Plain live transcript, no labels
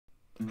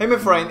Hey my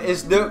friend,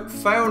 it's the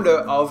founder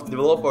of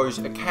Developers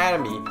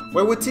Academy,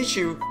 where we teach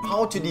you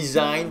how to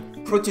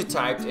design,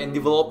 prototype, and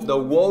develop the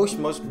world's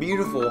most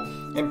beautiful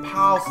and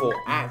powerful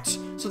apps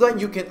so that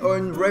you can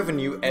earn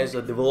revenue as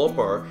a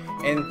developer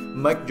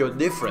and make your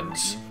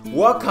difference.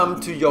 Welcome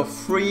to your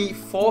free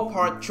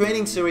 4-part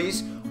training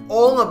series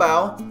all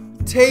about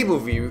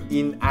TableView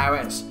in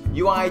iOS,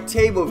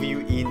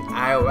 UITableView in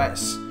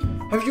iOS.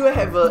 Have you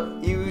ever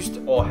used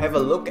or have a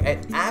look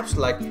at apps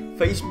like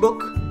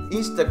Facebook,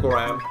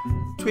 Instagram,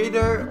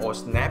 Twitter or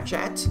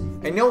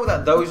Snapchat? I know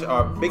that those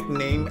are big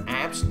name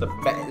apps, the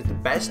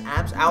best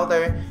apps out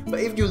there,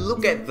 but if you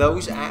look at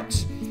those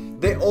apps,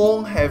 they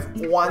all have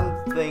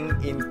one thing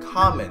in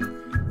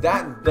common,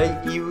 that they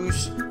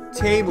use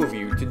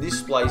TableView to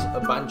display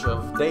a bunch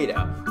of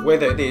data,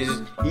 whether it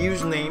is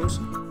usernames,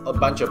 a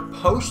bunch of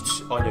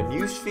posts on your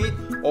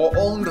newsfeed, or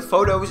all the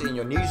photos in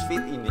your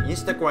newsfeed in the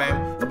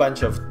Instagram, a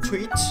bunch of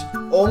tweets,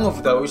 all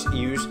of those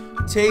use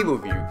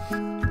TableView.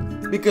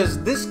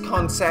 Because this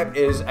concept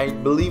is, I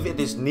believe it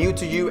is new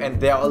to you and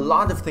there are a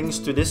lot of things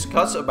to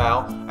discuss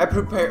about, I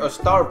prepared a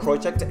starter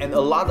project and a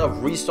lot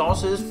of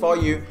resources for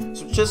you.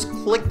 So just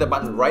click the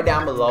button right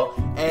down below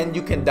and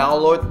you can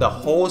download the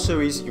whole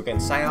series. You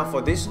can sign up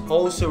for this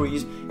whole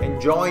series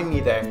and join me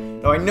there.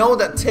 Now I know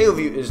that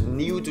TableView is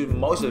new to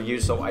most of you,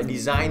 so I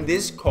designed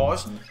this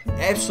course.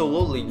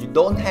 Absolutely, you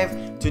don't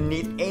have to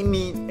need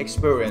any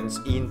experience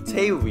in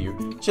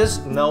TableView.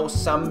 Just know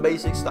some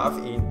basic stuff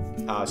in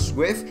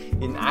Swift,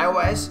 in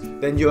iOS,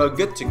 then you are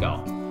good to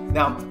go.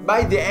 Now,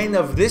 by the end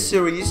of this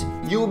series,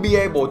 you'll be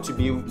able to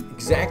build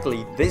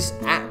exactly this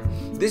app.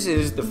 This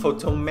is the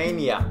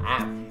Photomania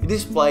app. It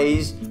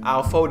displays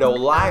our photo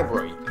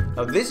library.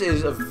 Now, this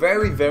is the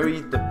very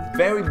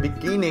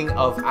beginning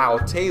of our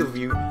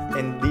TableView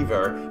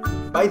endeavor.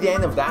 By the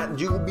end of that,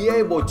 you'll be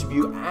able to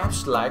build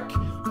apps like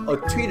a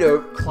Twitter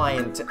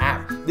client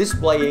app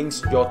displaying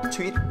your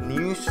tweet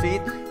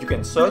newsfeed. You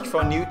can search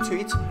for new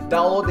tweets,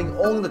 downloading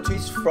all the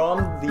tweets from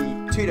the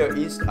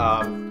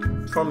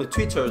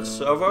Twitter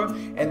server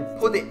and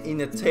put it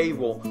in a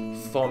table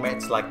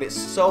format like this.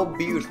 So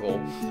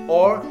beautiful.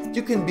 Or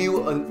you can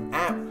build an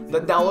app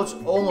that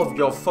downloads all of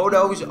your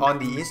photos on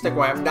the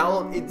Instagram,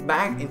 download it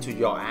back into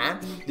your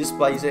app,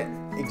 displays it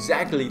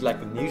exactly like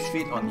a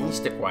newsfeed on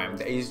Instagram.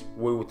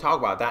 We will talk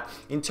about that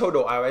in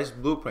Total iOS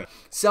Blueprint.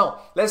 So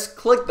let's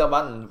click the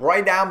button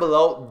right down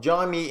below.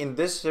 Join me in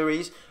this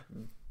series.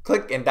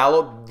 Click and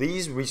download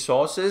these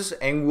resources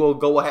and we'll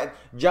go ahead,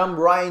 jump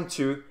right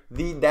into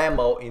the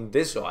demo in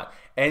this one.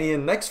 And in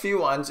the next few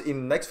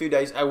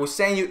days, I will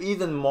send you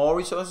even more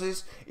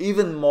resources,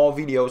 even more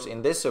videos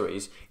in this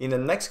series. In the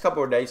next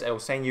couple of days, I will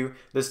send you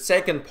the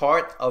second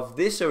part of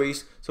this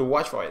series, so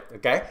watch for it,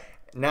 okay?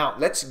 Now,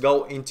 let's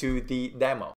go into the demo.